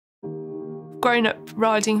grown up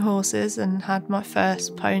riding horses and had my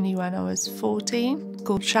first pony when I was 14,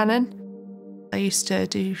 called Shannon. I used to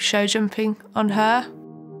do show jumping on her,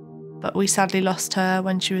 but we sadly lost her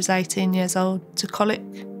when she was 18 years old to colic.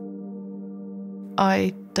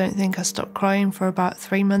 I don't think I stopped crying for about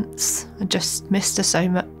 3 months. I just missed her so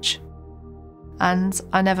much. And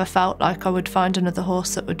I never felt like I would find another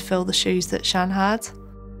horse that would fill the shoes that Shan had.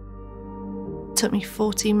 It took me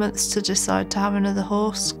 14 months to decide to have another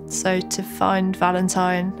horse, so to find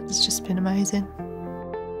Valentine has just been amazing.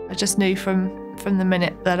 I just knew from the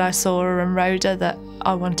minute that I saw her and rode her that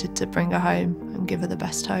I wanted to bring her home and give her the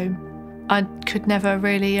best home. I could never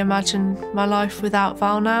really imagine my life without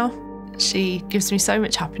Val now. She gives me so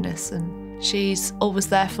much happiness and she's always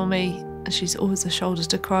there for me and she's always a shoulder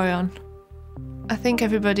to cry on. I think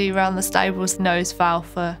everybody around the stables knows Val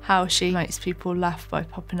for how she makes people laugh by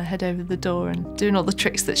popping her head over the door and doing all the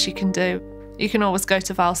tricks that she can do. You can always go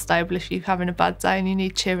to Val's stable if you're having a bad day and you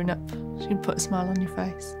need cheering up. She can put a smile on your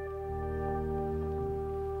face.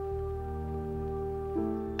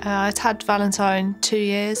 I'd had Valentine 2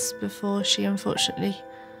 years before she unfortunately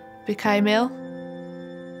became ill.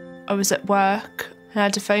 I was at work and I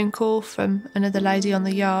had a phone call from another lady on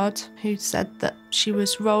the yard who said that she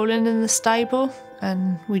was rolling in the stable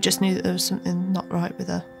and we just knew that there was something not right with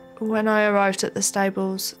her. When I arrived at the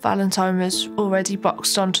stables, Valentine was already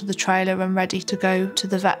boxed onto the trailer and ready to go to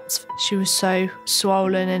the vets. She was so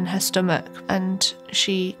swollen in her stomach and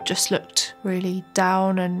she just looked really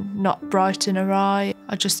down and not bright in her eye.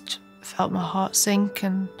 I just felt my heart sink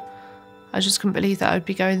and I just couldn't believe that I'd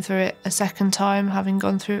be going through it a second time, having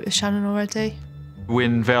gone through it with Shannon already.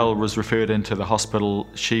 When Val was referred into the hospital,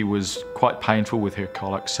 she was quite painful with her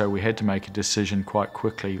colic, so we had to make a decision quite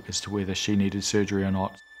quickly as to whether she needed surgery or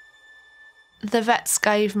not. The vets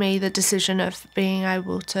gave me the decision of being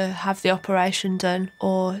able to have the operation done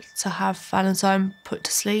or to have Valentine put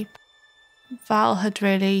to sleep. Val had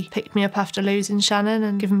really picked me up after losing Shannon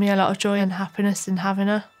and given me a lot of joy and happiness in having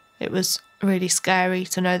her. It was really scary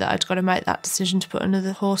to know that I'd got to make that decision to put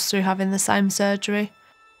another horse through having the same surgery.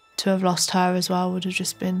 To have lost her as well would have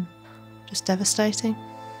just been devastating.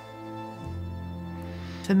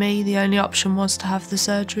 For me, the only option was to have the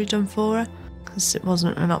surgery done for her, because it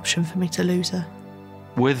wasn't an option for me to lose her.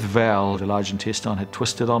 With Val, the large intestine had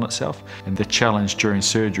twisted on itself, and the challenge during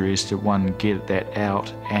surgery is to, one, get that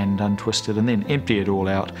out and untwist it, and then empty it all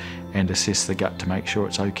out and assess the gut to make sure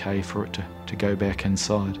it's okay for it to go back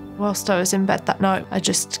inside. Whilst I was in bed that night, I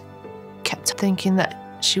just kept thinking that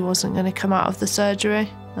she wasn't going to come out of the surgery,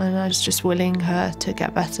 and I was just willing her to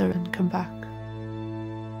get better and come back.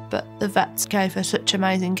 But the vets gave her such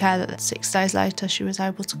amazing care that 6 days later she was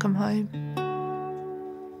able to come home.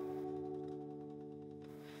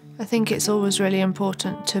 I think it's always really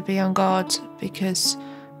important to be on guard because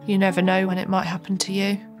you never know when it might happen to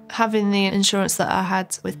you. Having the insurance that I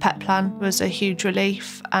had with Petplan was a huge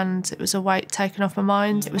relief and it was a weight taken off my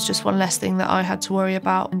mind. It was just one less thing that I had to worry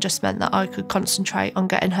about and just meant that I could concentrate on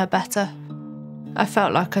getting her better. I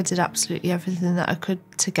felt like I did absolutely everything that I could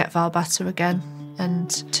to get Val better again, and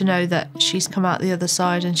to know that she's come out the other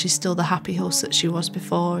side and she's still the happy horse that she was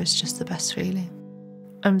before is just the best feeling.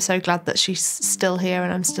 I'm so glad that she's still here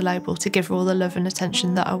and I'm still able to give her all the love and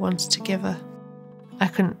attention that I wanted to give her. I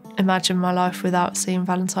couldn't imagine my life without seeing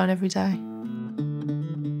Valentine every day.